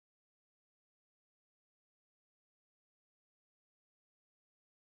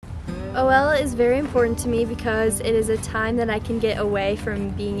OL is very important to me because it is a time that I can get away from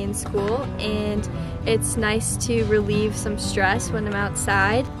being in school, and it's nice to relieve some stress when I'm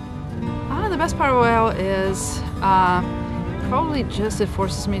outside. The best part of OL is probably just it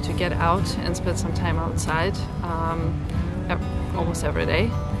forces me to get out and spend some time outside almost every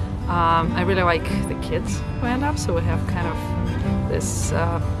day. I really like the kids who end up, so we have kind of this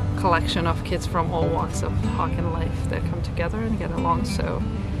collection of kids from all walks of Hawken life that come together and get along. So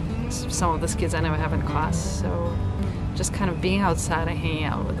some of these kids I never have in class, so just kind of being outside and hanging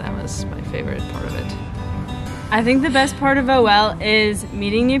out with them is my favorite part of it. I think the best part of OL is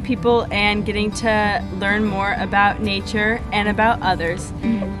meeting new people and getting to learn more about nature and about others.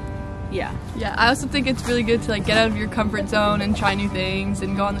 Yeah, I also think it's really good to get out of your comfort zone and try new things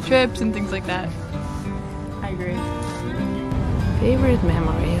and go on the trips and things like that. I agree. Favorite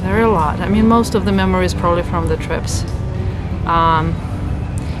memory? There are a lot. I mean, most of the memories probably from the trips.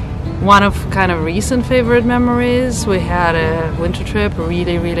 One of kind of recent favorite memories, we had a winter trip, a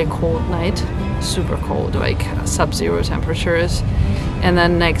really cold night, super cold, like sub-zero temperatures. And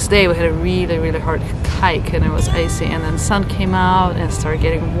then next day we had a really hard hike and it was icy, and then sun came out and it started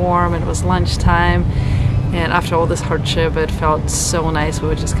getting warm and it was lunchtime. And after all this hardship, it felt so nice. We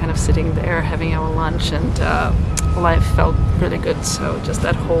were just kind of sitting there having our lunch, and life felt really good. So just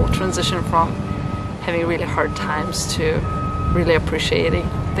that whole transition from having really hard times to really appreciating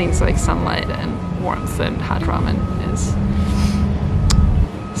things like sunlight and warmth and hot ramen is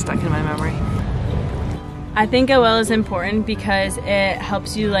stuck in my memory. I think OL is important because it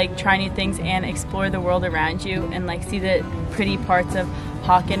helps you try new things and explore the world around you and see the pretty parts of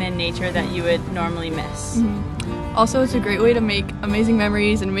Hawken and nature that you would normally miss. Mm-hmm. Also, it's a great way to make amazing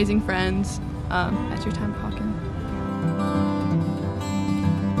memories and amazing friends at your time at Hawken.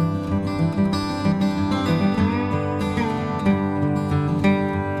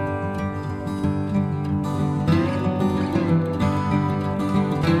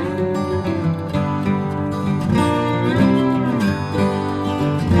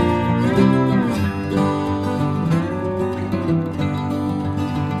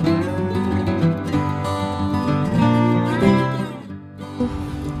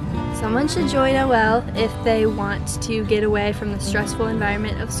 Someone should join OL if they want to get away from the stressful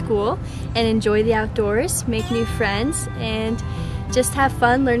environment of school and enjoy the outdoors, make new friends, and just have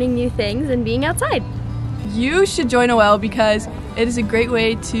fun learning new things and being outside. You should join OL because it is a great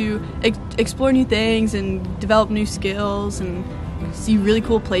way to explore new things and develop new skills and see really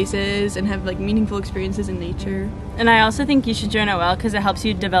cool places and have meaningful experiences in nature. And I also think you should join OL because it helps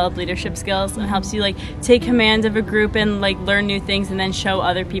you develop leadership skills and helps you take command of a group and learn new things and then show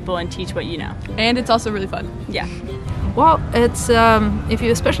other people and teach what you know. And it's also really fun. Yeah. Well, it's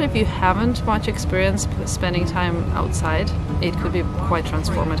especially if you haven't much experience spending time outside, it could be quite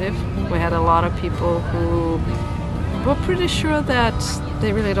transformative. We had a lot of people who were pretty sure that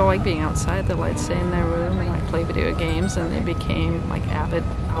they really don't like being outside. They like to stay in their room and play video games, and they became avid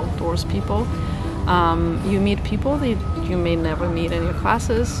outdoors people. You meet people that you may never meet in your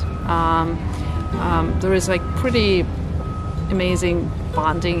classes. There is pretty amazing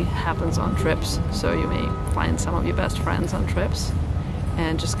bonding happens on trips, so you may find some of your best friends on trips,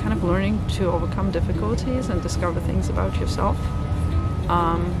 and just kind of learning to overcome difficulties and discover things about yourself.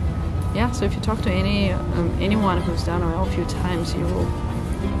 So if you talk to anyone who's done OL a few times,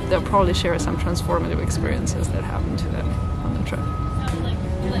 they'll probably share some transformative experiences that happened to